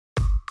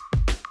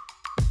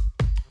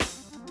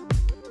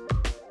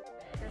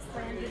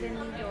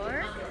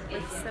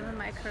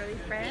my curly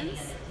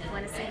friends.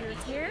 Want to see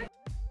who's here?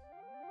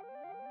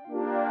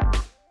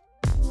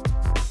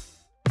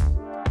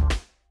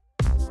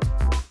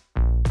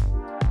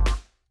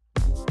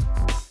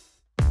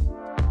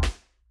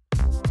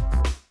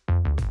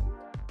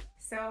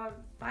 So I'm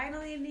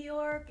finally in New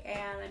York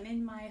and I'm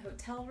in my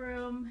hotel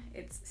room.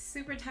 It's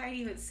super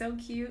tiny, but so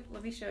cute.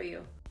 Let me show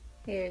you.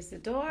 Here's the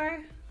door.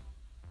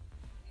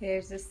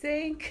 Here's the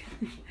sink.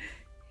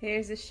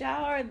 Here's the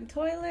shower and the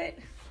toilet.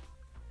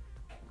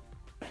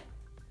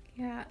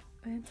 Yeah,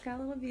 and it's got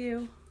a little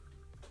view.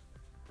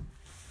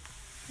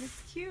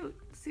 It's cute,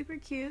 super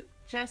cute.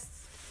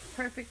 Just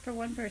perfect for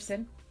one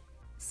person.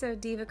 So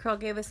DevaCurl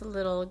gave us a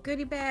little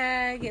goodie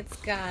bag. It's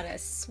got a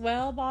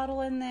Swell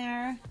bottle in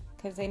there,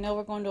 because they know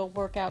we're going to a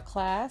workout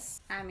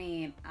class. I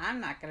mean, I'm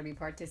not going to be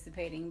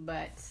participating,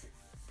 but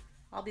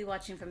I'll be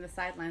watching from the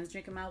sidelines,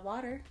 drinking my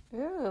water.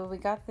 Ooh, we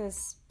got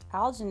this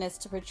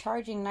Algenist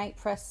Recharging Night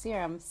Press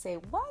Serum. Say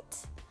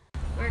what?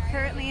 We're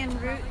currently en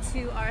route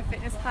to our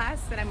fitness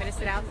class that I'm going to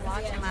sit out and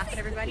watch and laugh at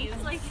everybody.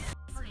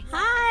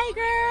 Hi,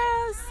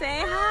 girls!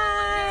 Say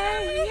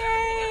hi!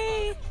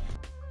 Yay!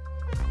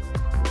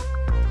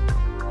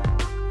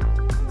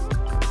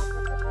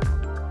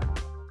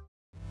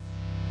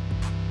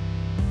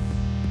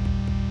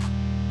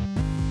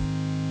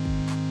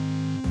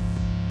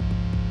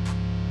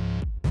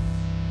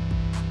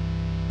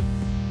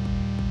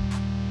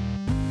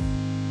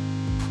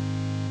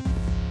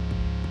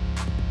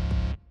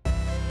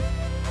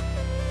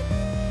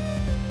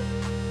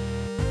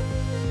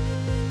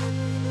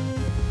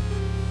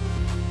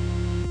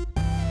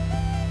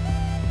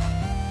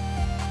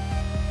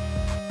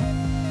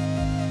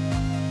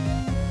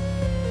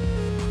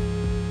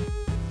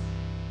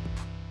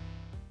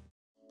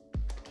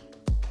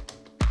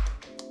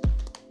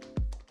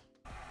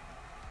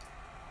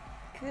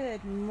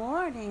 Good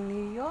morning,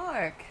 New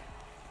York.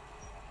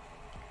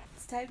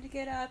 It's time to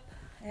get up.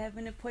 I have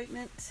an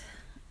appointment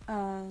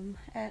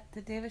at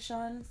the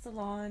Devachan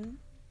Salon.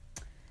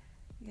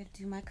 I gotta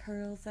do my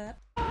curls up.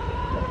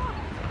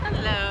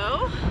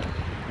 Hello.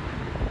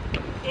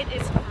 It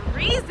is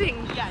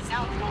freezing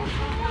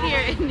here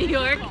in New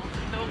York.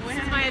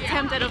 This is my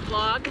attempt at a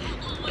vlog.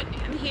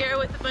 I'm here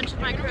with a bunch of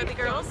my curly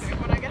girls. Say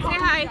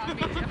hi.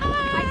 Hi.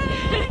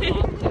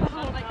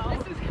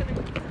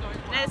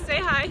 Nez, say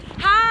hi.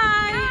 Hi.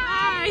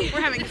 Hi.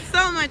 We're having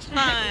so much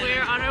fun.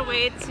 We're on our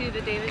way to the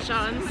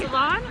Devachan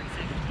Salon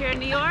here in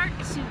New York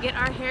to get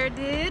our hair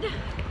did.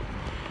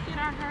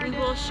 We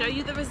will show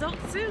you the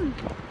results soon.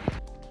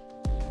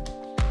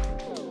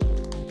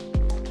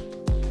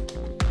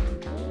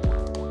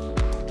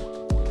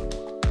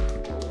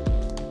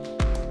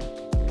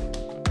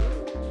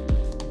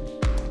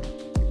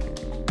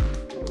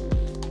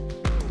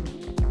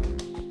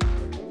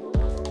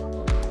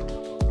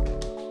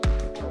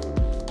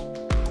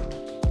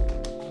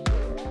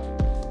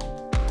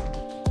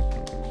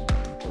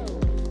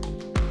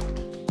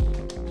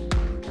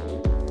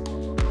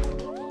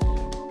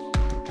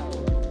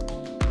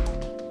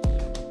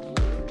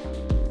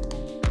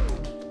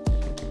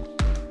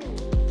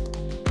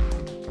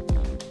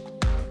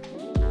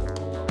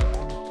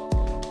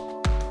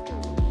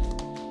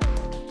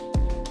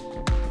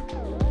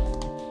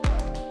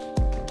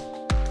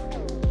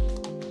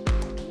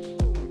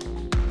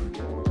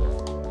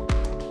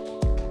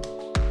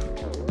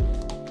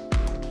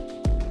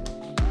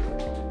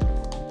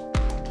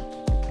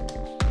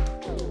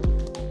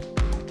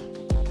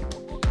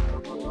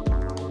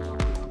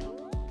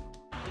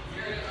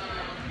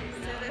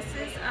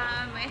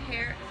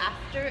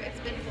 It's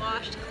been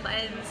washed,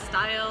 cleansed,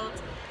 styled.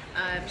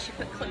 She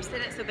put clips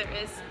in it so there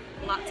is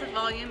lots of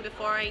volume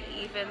before I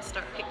even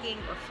start picking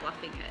or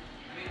fluffing it.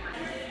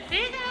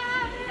 Hey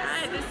guys!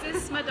 Hi, this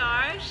is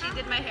Madar. She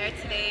did my hair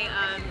today.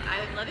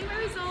 I'm loving my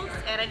results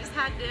and I just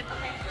had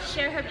to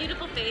share her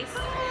beautiful face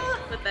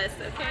with us,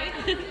 okay?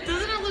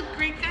 Doesn't it look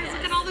great, guys? Yes.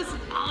 Look at all this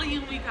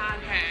volume we got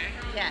here.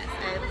 Yes,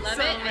 I love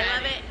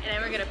it, and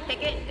then we're gonna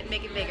pick it and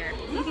make it bigger.